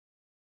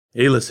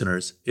Hey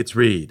listeners, it's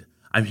Reed.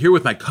 I'm here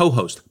with my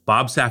co-host,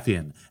 Bob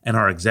Safian, and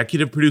our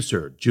executive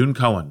producer, June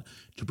Cohen,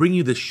 to bring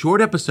you this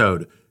short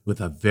episode with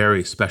a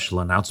very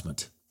special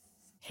announcement.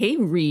 Hey,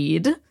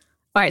 Reed. All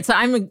right, so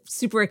I'm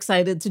super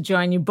excited to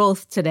join you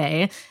both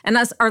today. And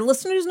as our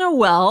listeners know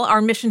well,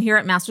 our mission here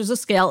at Masters of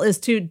Scale is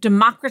to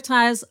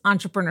democratize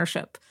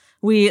entrepreneurship.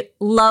 We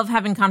love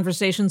having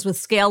conversations with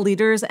scale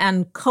leaders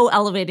and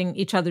co-elevating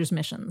each other's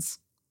missions.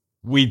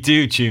 We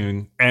do,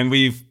 June. And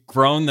we've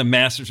grown the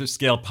Masters of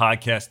Scale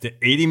podcast to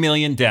 80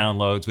 million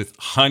downloads with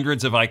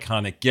hundreds of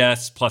iconic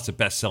guests, plus a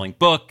best-selling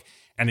book,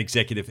 an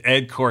executive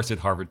ed course at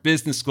Harvard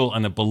Business School,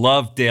 and a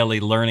beloved daily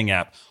learning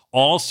app,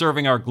 all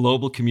serving our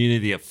global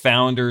community of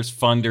founders,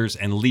 funders,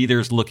 and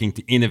leaders looking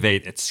to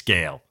innovate at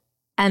scale.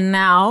 And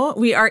now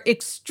we are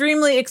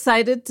extremely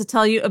excited to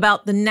tell you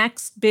about the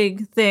next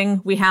big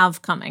thing we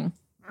have coming.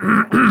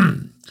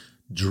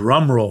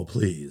 Drum roll,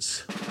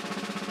 please.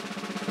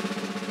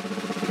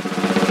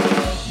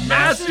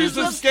 Masters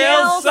of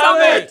Scale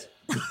Summit!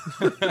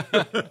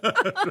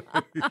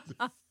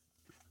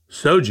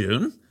 So,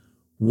 June,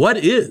 what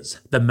is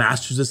the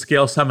Masters of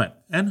Scale Summit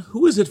and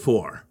who is it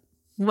for?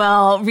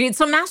 Well, Reed,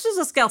 so Masters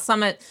of Scale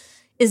Summit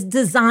is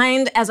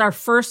designed as our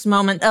first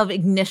moment of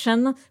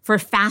ignition for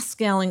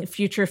fast-scaling,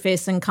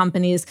 future-facing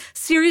companies,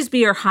 Series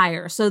B or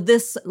higher. So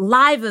this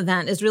live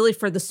event is really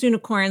for the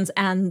Soonicorns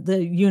and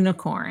the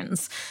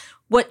unicorns.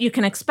 What you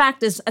can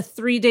expect is a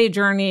 3-day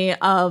journey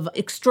of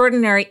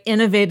extraordinary,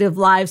 innovative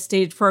live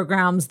stage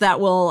programs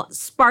that will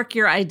spark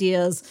your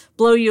ideas,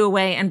 blow you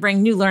away, and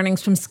bring new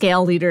learnings from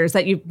scale leaders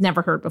that you've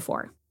never heard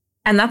before.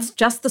 And that's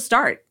just the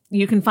start.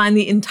 You can find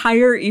the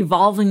entire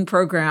evolving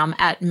program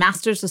at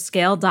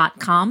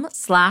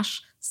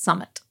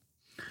mastersofscale.com/summit.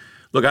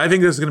 Look, I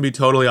think this is going to be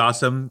totally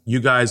awesome.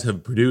 You guys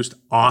have produced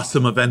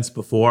awesome events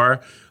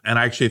before, and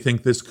I actually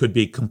think this could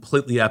be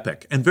completely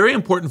epic and very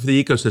important for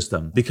the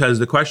ecosystem because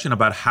the question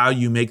about how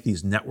you make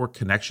these network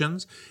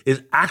connections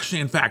is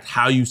actually, in fact,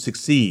 how you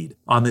succeed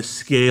on this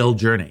scale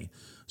journey.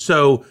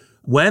 So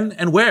when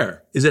and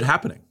where is it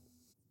happening?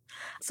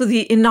 So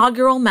the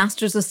inaugural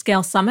Masters of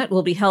Scale Summit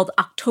will be held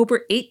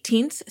October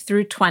 18th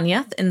through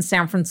 20th in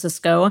San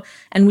Francisco,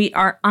 and we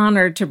are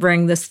honored to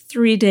bring this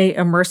 3-day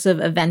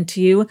immersive event to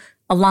you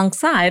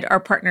alongside our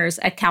partners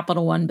at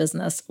Capital One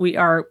Business. We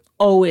are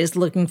always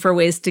looking for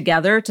ways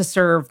together to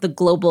serve the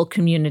global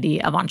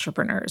community of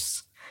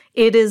entrepreneurs.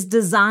 It is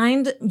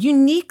designed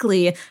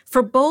uniquely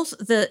for both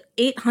the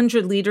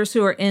 800 leaders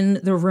who are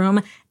in the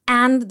room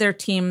and their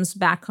teams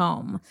back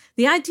home.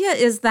 The idea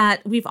is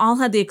that we've all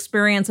had the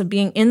experience of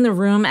being in the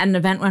room at an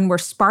event when we're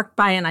sparked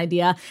by an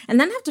idea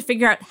and then have to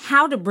figure out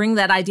how to bring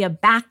that idea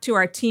back to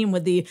our team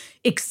with the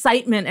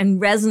excitement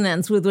and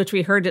resonance with which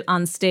we heard it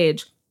on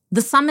stage.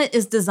 The summit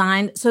is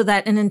designed so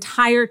that an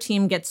entire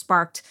team gets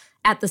sparked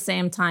at the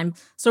same time.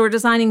 So we're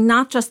designing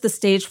not just the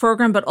stage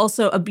program, but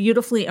also a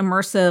beautifully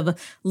immersive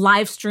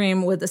live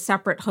stream with a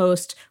separate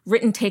host,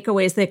 written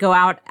takeaways that go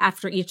out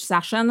after each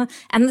session.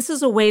 And this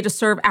is a way to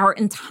serve our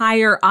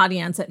entire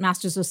audience at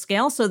Masters of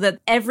Scale so that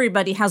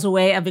everybody has a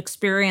way of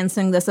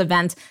experiencing this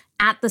event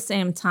at the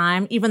same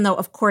time, even though,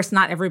 of course,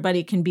 not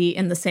everybody can be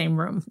in the same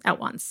room at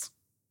once.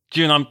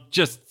 June, I'm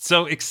just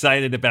so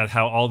excited about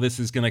how all this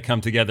is going to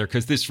come together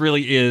because this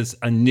really is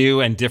a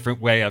new and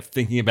different way of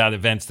thinking about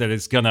events that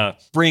is going to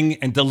bring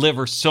and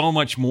deliver so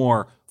much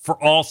more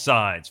for all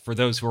sides, for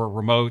those who are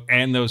remote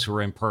and those who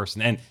are in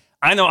person. And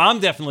I know I'm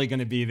definitely going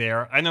to be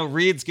there. I know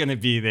Reed's going to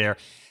be there.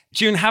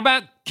 June, how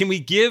about, can we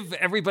give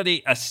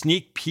everybody a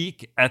sneak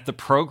peek at the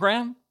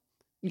program?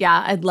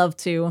 Yeah, I'd love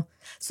to.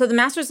 So the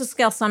Masters of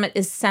Scale Summit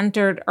is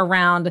centered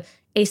around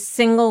a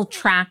single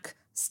track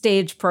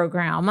stage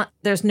program.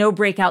 There's no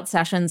breakout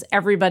sessions.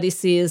 Everybody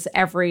sees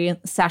every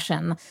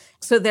session.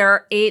 So there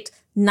are 8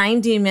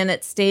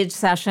 90-minute stage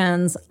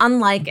sessions,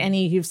 unlike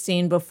any you've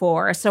seen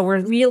before. So we're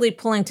really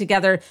pulling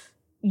together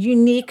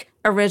unique,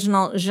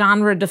 original,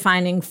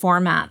 genre-defining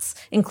formats,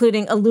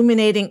 including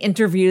illuminating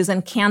interviews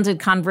and candid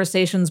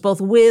conversations, both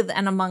with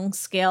and among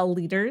scale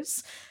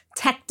leaders.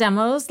 Tech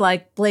demos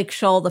like Blake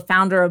Scholl, the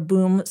founder of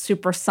Boom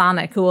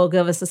Supersonic, who will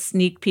give us a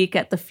sneak peek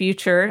at the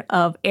future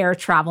of air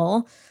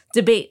travel.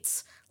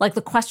 Debates like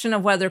the question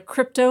of whether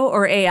crypto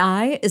or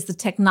AI is the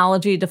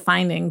technology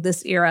defining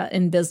this era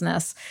in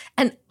business,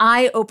 and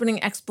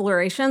eye-opening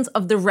explorations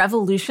of the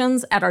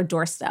revolutions at our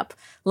doorstep,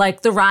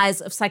 like the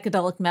rise of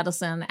psychedelic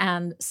medicine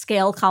and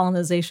scale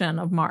colonization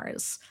of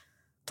Mars.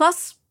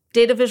 Plus,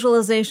 data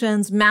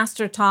visualizations,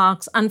 master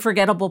talks,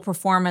 unforgettable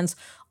performance,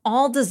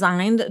 all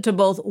designed to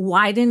both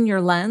widen your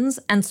lens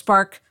and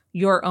spark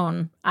your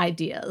own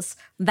ideas.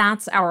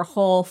 That's our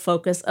whole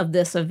focus of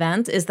this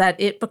event, is that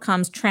it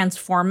becomes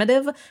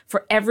transformative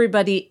for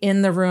everybody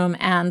in the room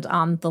and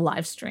on the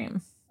live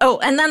stream. Oh,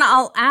 and then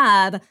I'll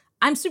add,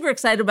 I'm super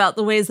excited about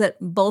the ways that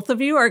both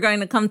of you are going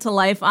to come to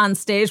life on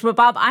stage. But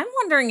Bob, I'm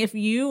wondering if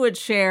you would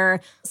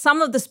share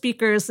some of the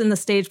speakers in the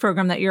stage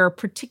program that you're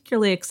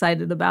particularly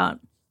excited about.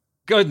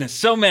 Goodness,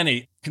 so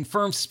many.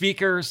 Confirmed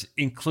speakers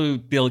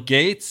include Bill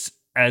Gates,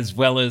 as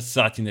well as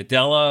Satya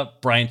Nadella,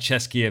 Brian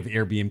Chesky of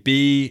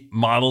Airbnb,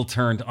 model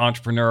turned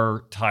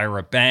entrepreneur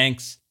Tyra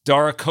Banks,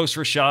 Dara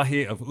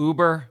Khosrowshahi of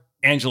Uber,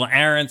 Angela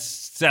Ahrendts,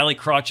 Sally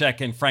Krawcheck,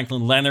 and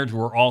Franklin Leonard, who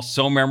were all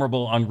so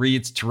memorable on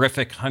Reed's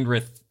terrific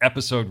 100th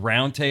episode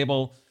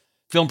roundtable.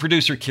 Film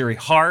producer Kiri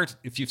Hart.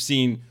 If you've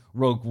seen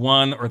Rogue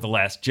One or The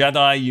Last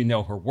Jedi, you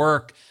know her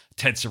work.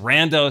 Ted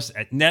Sarandos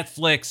at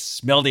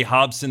Netflix, Melody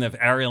Hobson of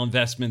Ariel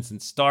Investments and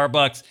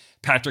Starbucks,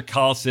 Patrick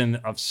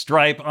Collison of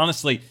Stripe.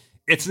 Honestly,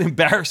 it's an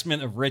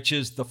embarrassment of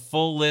riches. The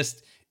full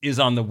list is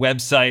on the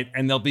website,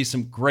 and there'll be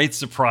some great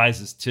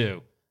surprises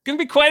too. Going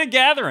to be quite a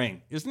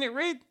gathering, isn't it,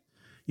 Reed?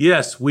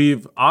 Yes,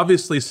 we've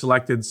obviously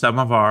selected some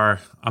of our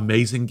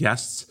amazing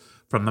guests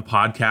from the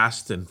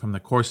podcast and from the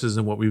courses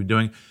and what we've been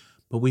doing,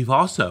 but we've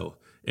also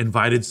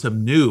invited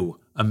some new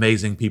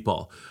amazing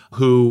people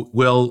who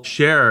will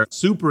share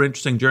super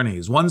interesting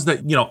journeys. Ones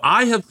that,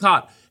 I have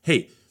thought,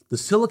 hey, the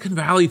Silicon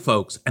Valley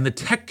folks and the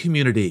tech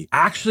community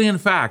actually, in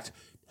fact,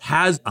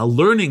 has a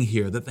learning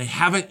here that they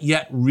haven't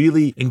yet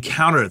really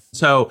encountered.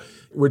 So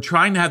we're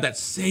trying to have that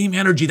same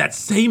energy, that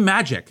same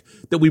magic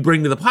that we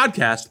bring to the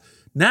podcast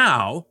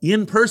now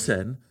in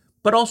person,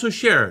 but also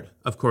shared,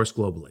 of course,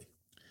 globally.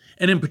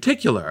 And in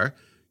particular,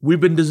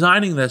 we've been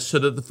designing this so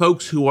that the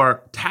folks who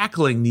are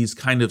tackling these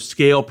kind of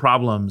scale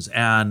problems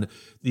and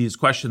these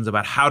questions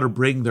about how to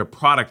bring their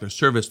product, their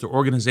service, their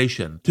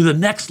organization to the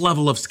next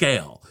level of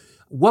scale,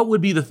 what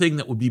would be the thing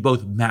that would be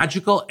both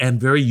magical and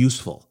very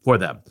useful for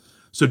them?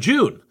 So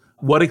June,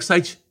 what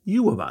excites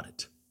you about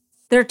it?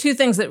 There are two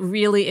things that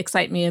really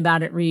excite me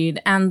about it, Reed.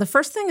 And the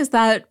first thing is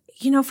that,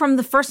 from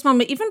the first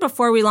moment, even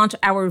before we launched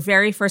our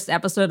very first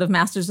episode of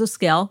Masters of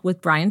Scale with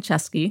Brian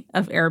Chesky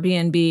of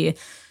Airbnb,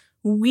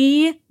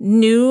 we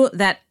knew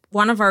that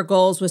one of our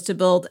goals was to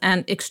build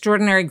an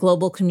extraordinary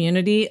global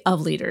community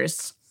of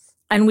leaders.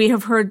 And we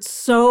have heard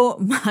so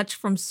much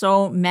from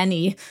so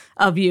many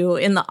of you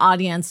in the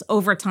audience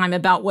over time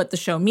about what the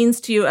show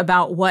means to you,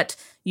 about what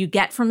you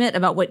get from it,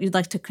 about what you'd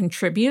like to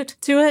contribute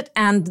to it.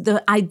 And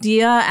the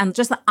idea and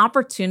just the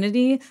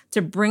opportunity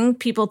to bring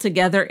people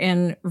together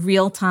in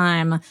real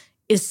time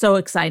is so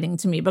exciting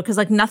to me, because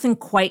nothing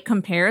quite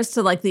compares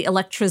to the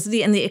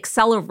electricity and the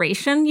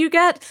acceleration you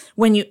get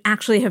when you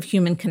actually have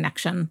human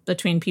connection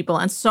between people.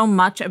 And so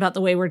much about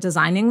the way we're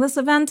designing this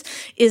event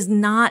is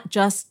not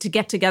just to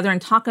get together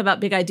and talk about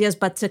big ideas,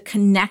 but to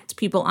connect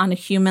people on a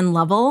human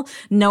level,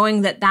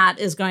 knowing that that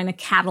is going to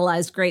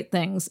catalyze great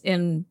things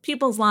in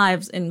people's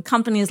lives, in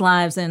companies'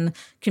 lives, in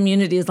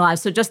communities'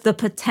 lives. So just the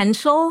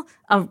potential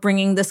of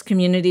bringing this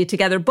community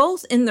together,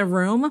 both in the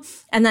room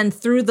and then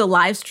through the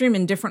live stream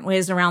in different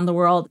ways around the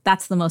world,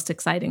 that's the most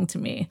exciting to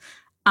me.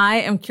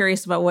 I am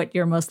curious about what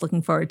you're most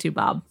looking forward to,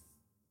 Bob.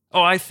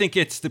 Oh, I think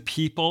it's the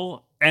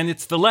people and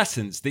it's the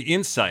lessons, the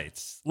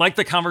insights. Like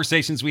the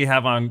conversations we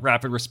have on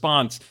Rapid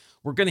Response,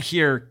 we're going to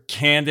hear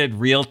candid,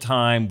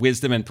 real-time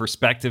wisdom and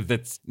perspective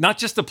that's not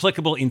just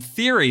applicable in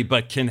theory,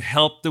 but can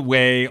help the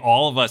way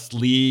all of us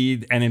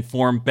lead and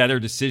inform better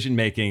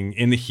decision-making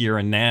in the here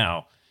and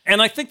now. And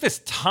I think this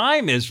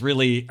time is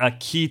really a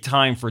key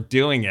time for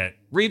doing it.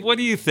 Reed, what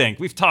do you think?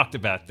 We've talked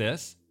about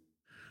this.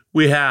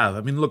 We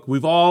have. Look,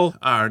 we've all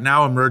are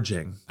now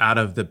emerging out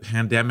of the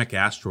pandemic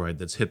asteroid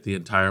that's hit the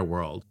entire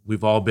world.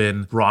 We've all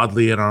been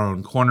broadly in our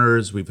own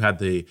corners. We've had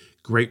the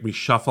great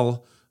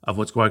reshuffle of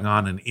what's going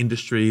on in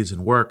industries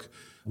and work.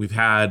 We've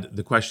had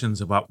the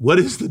questions about what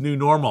is the new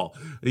normal?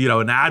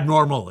 An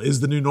abnormal is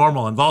the new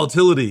normal, and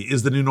volatility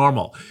is the new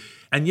normal.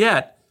 And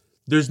yet,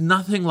 there's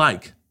nothing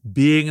like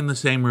being in the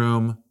same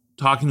room,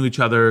 talking to each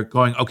other,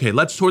 going, okay,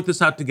 let's sort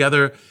this out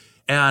together.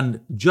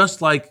 And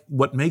just like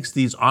what makes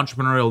these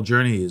entrepreneurial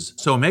journeys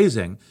so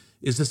amazing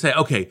is to say,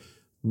 okay,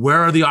 where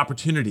are the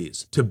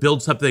opportunities to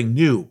build something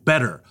new,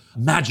 better,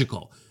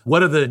 magical?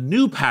 What are the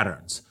new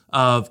patterns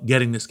of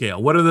getting to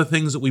scale? What are the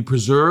things that we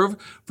preserve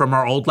from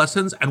our old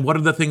lessons? And what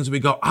are the things that we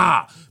go,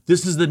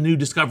 this is the new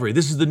discovery.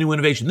 This is the new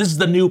innovation. This is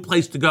the new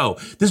place to go.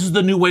 This is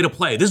the new way to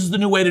play. This is the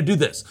new way to do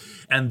this.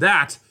 And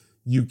that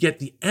you get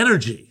the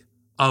energy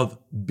of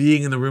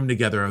being in the room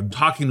together, of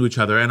talking to each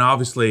other. And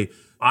obviously,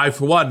 I,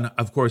 for one,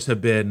 of course,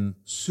 have been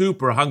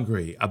super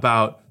hungry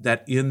about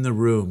that in the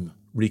room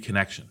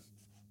reconnection.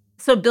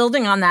 So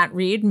building on that,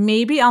 Reed,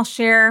 maybe I'll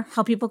share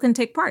how people can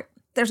take part.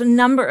 There's a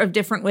number of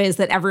different ways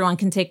that everyone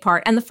can take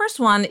part. And the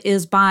first one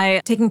is by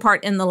taking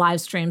part in the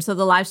live stream. So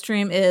the live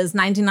stream is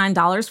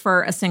 $99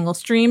 for a single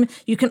stream.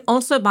 You can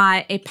also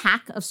buy a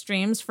pack of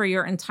streams for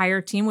your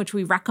entire team, which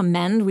we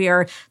recommend. We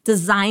are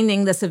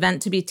designing this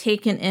event to be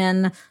taken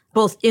in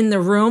both in the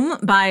room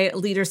by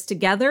leaders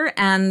together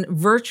and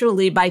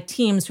virtually by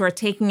teams who are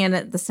taking it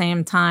at the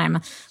same time.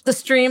 The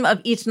stream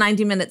of each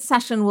 90-minute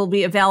session will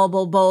be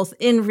available both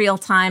in real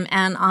time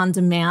and on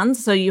demand.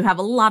 So you have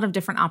a lot of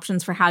different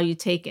options for how you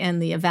take in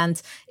the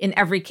event. In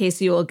every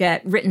case, you will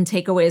get written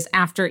takeaways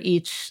after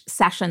each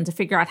session to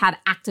figure out how to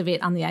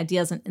activate on the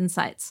ideas and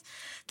insights.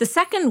 The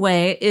second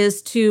way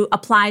is to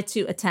apply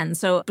to attend.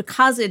 So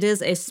because it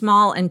is a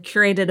small and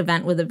curated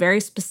event with a very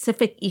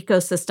specific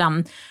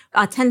ecosystem,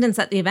 attendance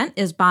at the event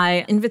is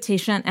by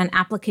invitation and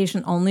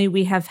application only.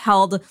 We have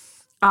held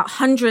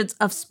hundreds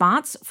of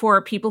spots for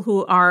people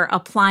who are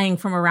applying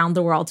from around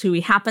the world, who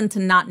we happen to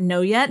not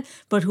know yet,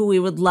 but who we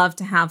would love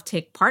to have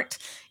take part.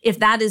 If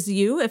that is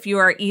you, if you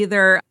are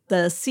either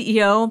the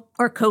CEO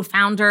or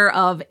co-founder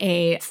of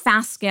a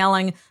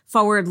fast-scaling,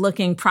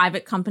 forward-looking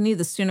private company,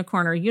 the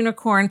Soonicorn or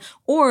Unicorn,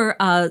 or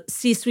a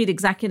C-suite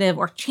executive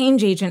or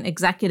change agent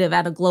executive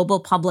at a global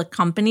public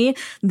company,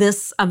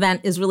 this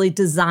event is really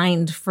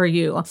designed for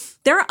you.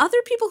 There are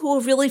other people who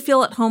will really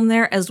feel at home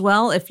there as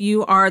well. If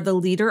you are the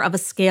leader of a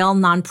scale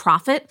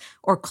nonprofit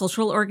or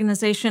cultural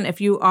organization, if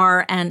you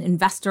are an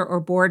investor or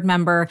board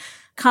member,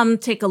 come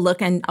take a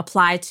look and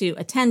apply to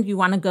attend. You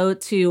want to go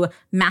to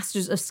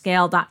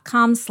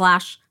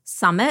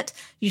mastersofscale.com/summit.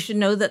 You should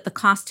know that the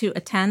cost to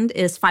attend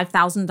is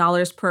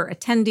 $5,000 per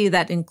attendee.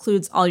 That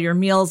includes all your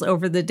meals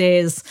over the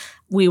days.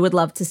 We would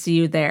love to see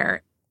you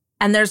there.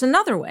 And there's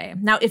another way.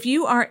 Now, if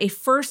you are a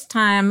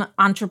first-time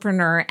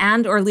entrepreneur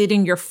and or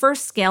leading your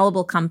first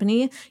scalable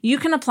company, you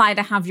can apply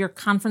to have your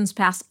conference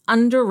pass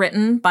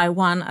underwritten by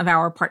one of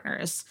our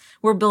partners.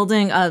 We're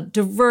building a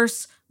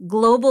diverse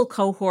global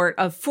cohort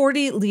of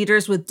 40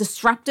 leaders with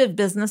disruptive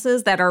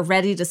businesses that are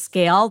ready to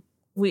scale.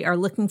 We are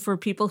looking for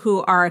people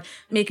who are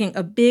making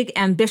a big,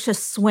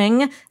 ambitious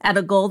swing at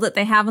a goal that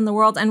they have in the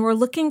world. And we're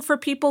looking for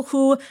people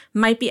who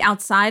might be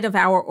outside of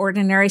our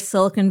ordinary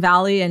Silicon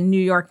Valley and New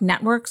York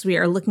networks. We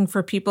are looking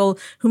for people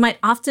who might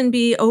often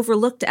be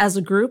overlooked as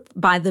a group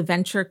by the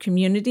venture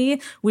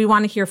community. We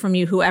want to hear from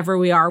you, whoever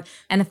we are.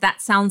 And if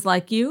that sounds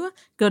like you,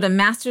 go to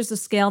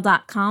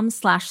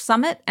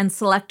mastersofscale.com/summit and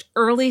select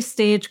early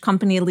stage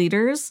company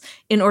leaders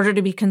in order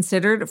to be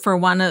considered for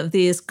one of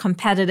these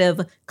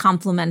competitive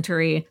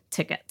complimentary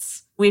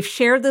tickets. We've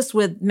shared this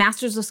with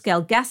Masters of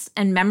Scale guests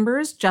and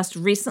members just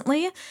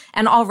recently,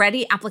 and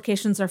already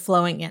applications are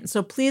flowing in.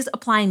 So please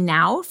apply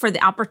now for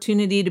the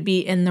opportunity to be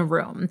in the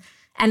room.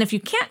 And if you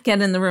can't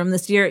get in the room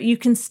this year, you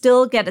can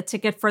still get a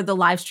ticket for the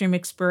live stream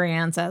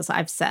experience, as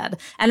I've said.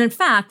 And in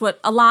fact, what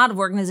a lot of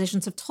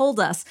organizations have told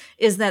us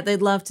is that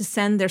they'd love to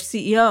send their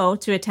CEO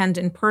to attend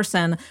in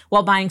person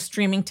while buying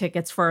streaming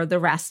tickets for the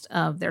rest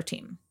of their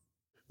team.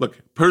 Look,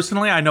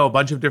 personally, I know a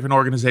bunch of different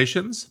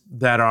organizations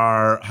that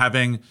are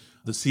having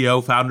the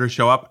CEO founder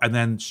show up and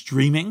then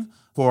streaming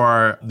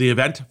for the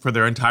event for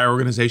their entire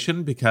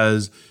organization,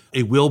 because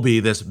it will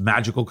be this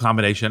magical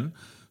combination.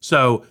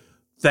 So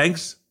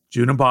thanks,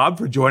 June and Bob,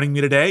 for joining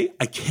me today.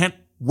 I can't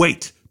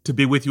wait to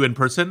be with you in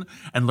person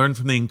and learn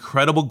from the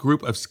incredible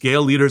group of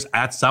scale leaders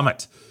at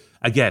Summit.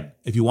 Again,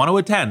 if you want to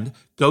attend,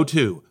 go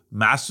to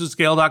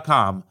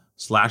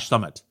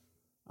masterscale.com/summit.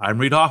 I'm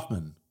Reid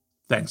Hoffman.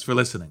 Thanks for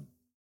listening.